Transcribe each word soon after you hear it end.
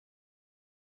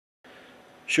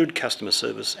Should customer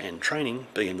service and training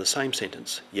be in the same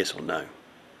sentence, yes or no?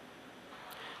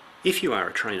 If you are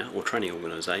a trainer or training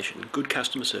organisation, good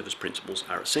customer service principles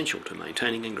are essential to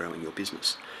maintaining and growing your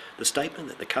business. The statement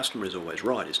that the customer is always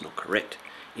right is not correct.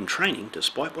 In training,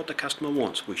 despite what the customer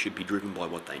wants, we should be driven by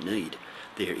what they need.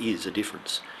 There is a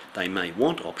difference. They may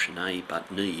want option A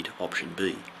but need option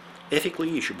B. Ethically,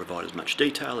 you should provide as much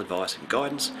detail, advice and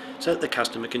guidance so that the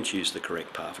customer can choose the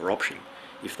correct path or option.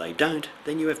 If they don't,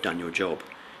 then you have done your job.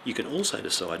 You can also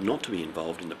decide not to be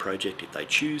involved in the project if they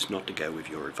choose not to go with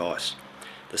your advice.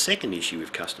 The second issue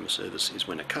with customer service is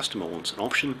when a customer wants an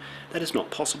option that is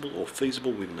not possible or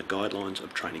feasible within the guidelines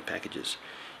of training packages.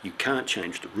 You can't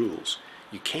change the rules.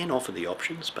 You can offer the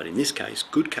options, but in this case,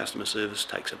 good customer service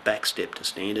takes a back step to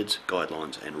standards,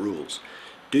 guidelines and rules.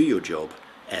 Do your job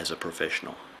as a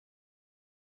professional.